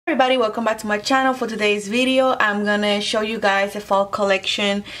Everybody, welcome back to my channel. For today's video, I'm gonna show you guys a fall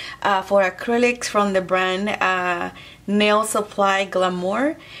collection for acrylics from the brand Nail Supply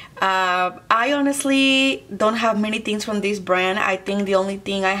Glamour. I honestly don't have many things from this brand. I think the only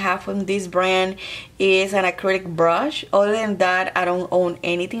thing I have from this brand is an acrylic brush. Other than that, I don't own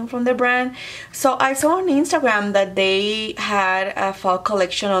anything from the brand. So I saw on Instagram that they had a fall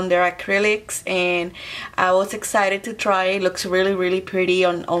collection on their acrylics, and I was excited to try. It looks really pretty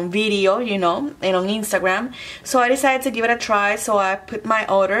on video, you know, and on Instagram. So I decided to give it a try. So I put my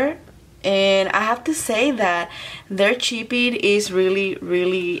order, and I have to say that their shipping is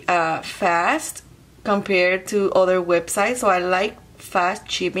really fast compared to other websites. So I like fast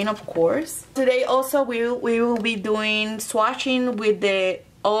shipping, of course. Today also we will be doing swatching with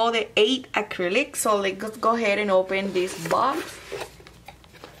all the 8 acrylics. So let's go ahead and open this box.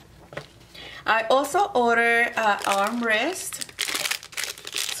 I also ordered an armrest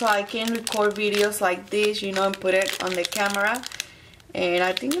so I can record videos like this, you know, and put it on the camera. And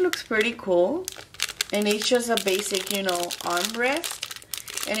I think it looks pretty cool. And it's just a basic, you know, armrest.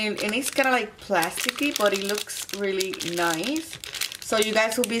 And it's kind of like plasticky, but it looks really nice. So you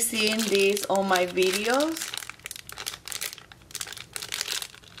guys will be seeing this on my videos.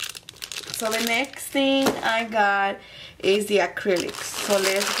 So the next thing I got is the acrylics. So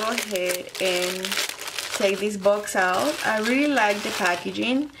let's go ahead and take this box out. I really like the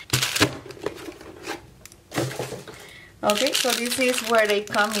packaging. Okay, so this is where they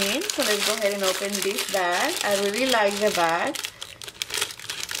come in. So let's go ahead and open this bag. I really like the bag.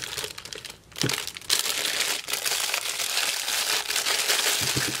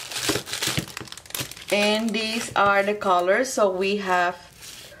 And these are the colors. So we have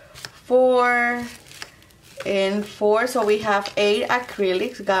 4 and 4. So we have 8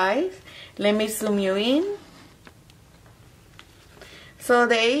 acrylics, guys. Let me zoom you in. So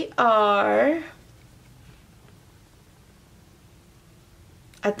they are,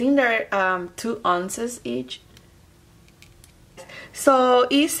 I think they're 2 ounces each. So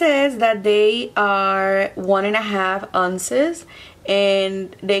it says that they are 1.5 ounces,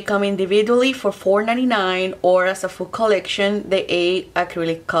 and they come individually for $4.99 or as a full collection, the 8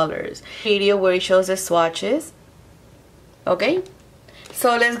 acrylic colors. Video where it shows the swatches. Okay,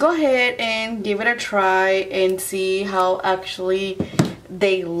 so let's go ahead and give it a try and see how actually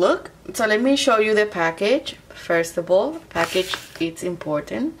they look. So let me show you the package. First of all, package, it's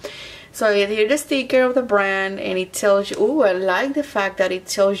important. So here's the sticker of the brand, and it tells you, oh, I like the fact that it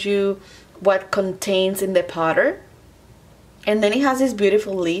tells you what contains in the powder. And then it has this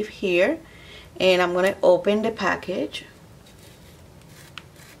beautiful leaf here, and I'm gonna open the package.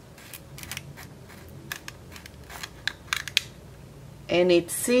 And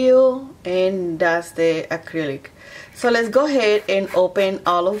it's sealed, and that's the acrylic. So let's go ahead and open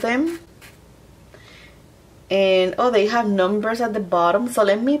all of them. And oh, they have numbers at the bottom. So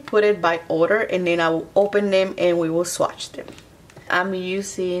let me put it by order, and then I will open them and we will swatch them. I'm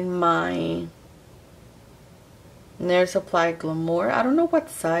using my Nail Supply Glamour. I don't know what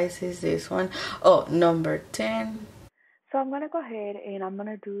size is this one. Oh, number 10. So I'm gonna go ahead and I'm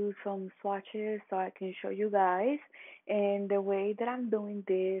gonna do some swatches so I can show you guys. And the way that I'm doing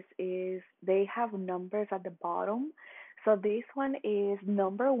this is they have numbers at the bottom. So this one is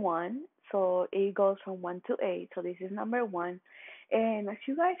number 1. So it goes from 1 to 8. So this is number 1. And as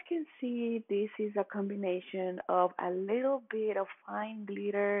you guys can see, this is a combination of a little bit of fine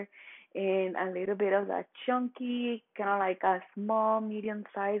glitter and a little bit of that chunky, kind of like a small,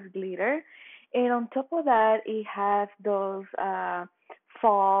 medium-sized glitter. And on top of that, it has those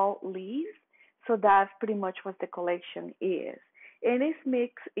fall leaves. So that's pretty much what the collection is. And it's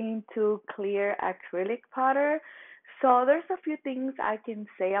mixed into clear acrylic powder. So there's a few things I can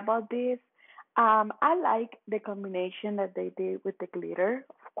say about this. I like the combination that they did with the glitter,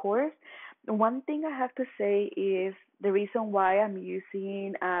 of course. One thing I have to say is the reason why I'm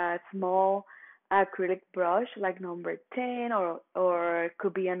using a small acrylic brush like number 10 or it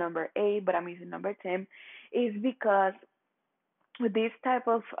could be a number 8, but I'm using number 10, is because with this type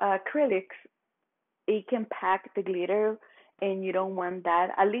of acrylics, it can pack the glitter, and you don't want that.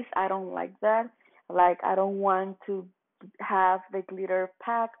 At least I don't like that. Like, I don't want to have the glitter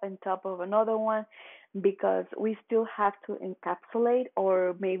pack on top of another one, because we still have to encapsulate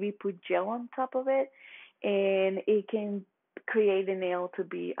or maybe put gel on top of it, and it can create the nail to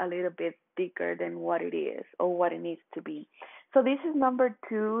be a little bit thicker than what it is or what it needs to be. So this is number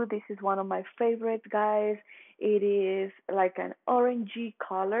 2. This is one of my favorites, guys. It is like an orangey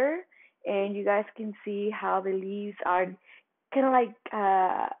color, and you guys can see how the leaves are kind of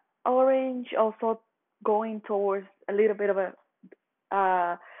like orange, also going towards a little bit of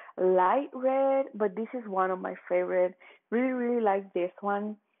a light red, but this is one of my favorite. Really, really like this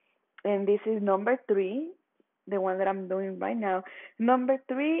one. And this is number three, the one that I'm doing right now. Number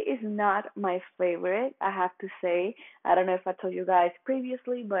three is not my favorite, I have to say. I don't know if I told you guys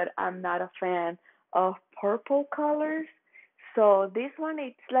previously, but I'm not a fan of purple colors. So this one,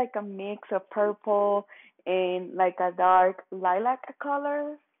 it's like a mix of purple and like a dark lilac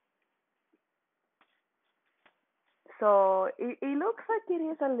color. So it looks like it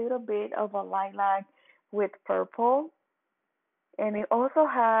is a little bit of a lilac with purple, and it also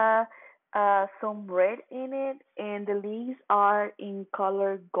has some red in it, and the leaves are in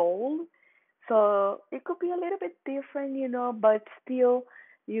color gold. So it could be a little bit different, but still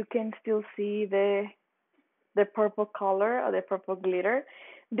you can still see the purple color or the purple glitter.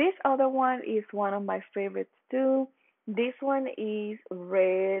 This other one is one of my favorites too. This one is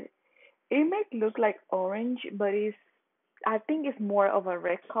red. It might look like orange, but I think it's more of a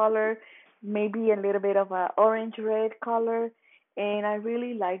red color, maybe a little bit of a orange red color, and I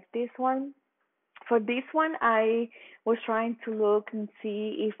really like this one. For this one, I was trying to look and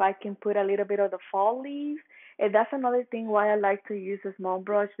see if I can put a little bit of the fall leaves. And that's another thing why I like to use a small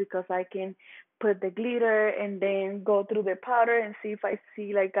brush, because I can put the glitter and then go through the powder and see if I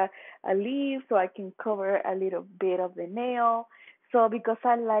see like a leaf, so I can cover a little bit of the nail. So because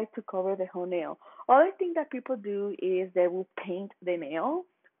I like to cover the whole nail. Other thing that people do is they will paint the nail,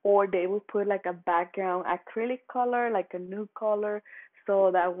 or they will put like a background acrylic color, like a nude color, so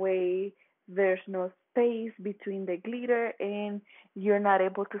that way there's no space between the glitter and you're not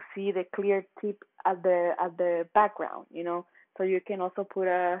able to see the clear tip at the background. So you can also put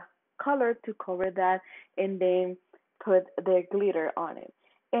a color to cover that and then put the glitter on it.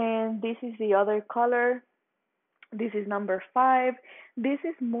 And this is the other color. This is number five. This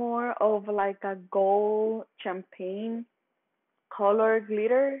is more of like a gold champagne color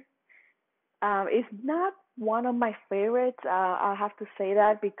glitter. It's not one of my favorites. I have to say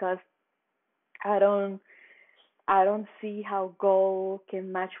that because I don't I don't see how gold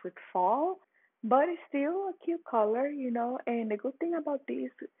can match with fall, but it's still a cute color. And the good thing about these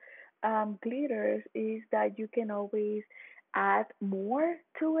glitters is that you can always add more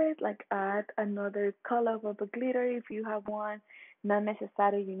to it, like add another color of a glitter if you have one. Not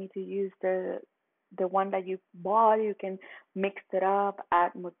necessarily you need to use the one that you bought. You can mix it up,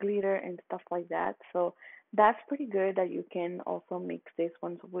 add more glitter and stuff like that. So that's pretty good that you can also mix these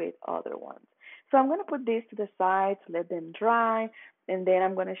ones with other ones. So I'm gonna put these to the side to let them dry, and then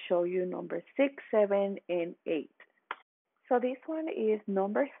I'm gonna show you number six, seven, and eight. So this one is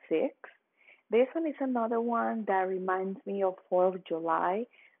number six. This one is another one that reminds me of 4th of July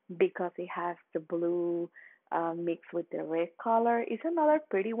because it has the blue mixed with the red color. It's another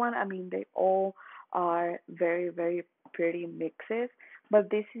pretty one. I mean, they all are very, very pretty mixes, but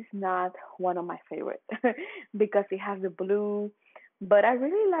this is not one of my favorites because it has the blue. But I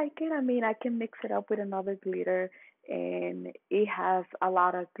really like it. I mean, I can mix it up with another glitter, and it has a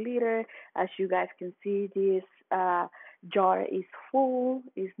lot of glitter. As you guys can see, this jar is full,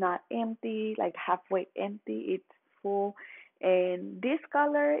 it's not empty, like halfway empty, it's full. And this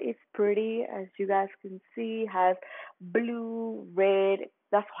color is pretty, as you guys can see, has blue, red.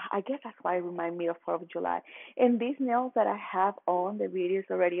 I guess that's why it reminds me of 4th of July. And these nails that I have on, the videos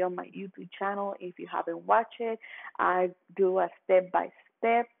already on my YouTube channel. If you haven't watched it, I do a step by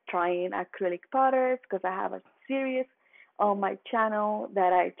step trying acrylic powders because I have a series on my channel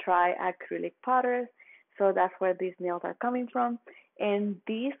that I try acrylic powders. So that's where these nails are coming from. And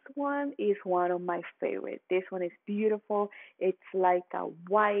this one is one of my favorite. This one is beautiful. It's like a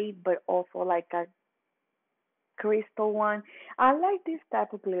white, but also like a crystal one. I like this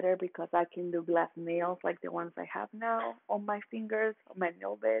type of glitter because I can do glass nails like the ones I have now on my fingers, on my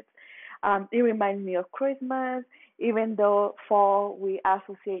nail beds. It reminds me of Christmas, even though fall, we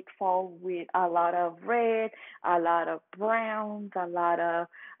associate fall with a lot of red, a lot of browns, a lot of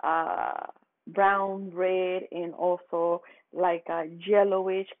uh, brown, red, and also like a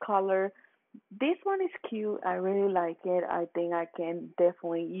yellowish color. This one is cute. I really like it. I think I can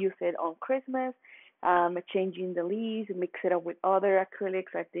definitely use it on Christmas. Changing the leaves, mix it up with other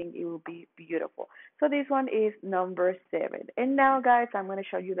acrylics. I think it will be beautiful. So this one is number seven. And now, guys, I'm going to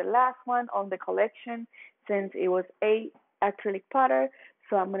show you the last one on the collection since it was eight acrylic powder.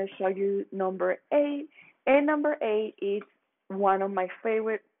 So I'm going to show you number eight. And number eight is one of my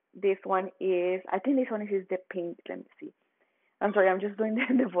favorite. This one is, I think this one is the pink. Let me see. I'm sorry, I'm just doing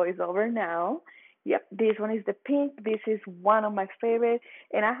the voiceover now. Yep, this one is the pink. This is one of my favorite.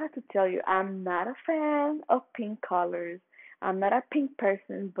 And I have to tell you, I'm not a fan of pink colors. I'm not a pink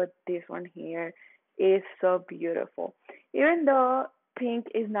person, but this one here is so beautiful. Even though pink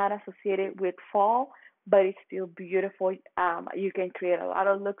is not associated with fall, but it's still beautiful. You can create a lot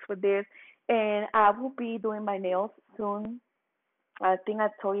of looks with this. And I will be doing my nails soon. I think I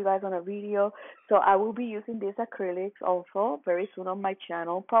told you guys on a video. So I will be using these acrylics also very soon on my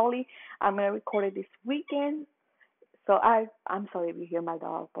channel. Probably I'm gonna record it this weekend. So I'm sorry if you hear my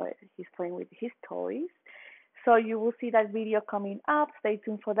dog, but he's playing with his toys. So you will see that video coming up. Stay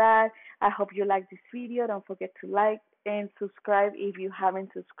tuned for that. I hope you like this video. Don't forget to like and subscribe if you haven't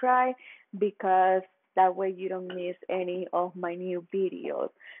subscribed, because that way you don't miss any of my new videos.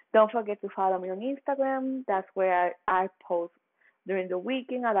 Don't forget to follow me on Instagram. That's where I post during the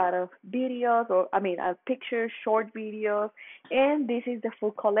weekend a lot of videos, or I mean pictures, short videos. And this is the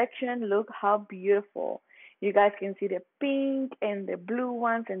full collection. Look how beautiful. You guys can see the pink and the blue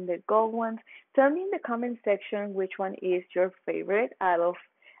ones and the gold ones. Tell me in the comment section which one is your favorite out of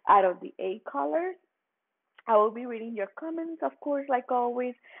the 8 colors. I will be reading your comments, of course, like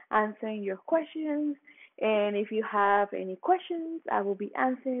always, answering your questions. And if you have any questions, I will be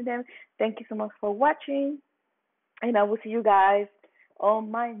answering them. Thank you so much for watching, and I will see you guys on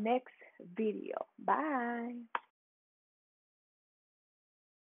my next video. Bye.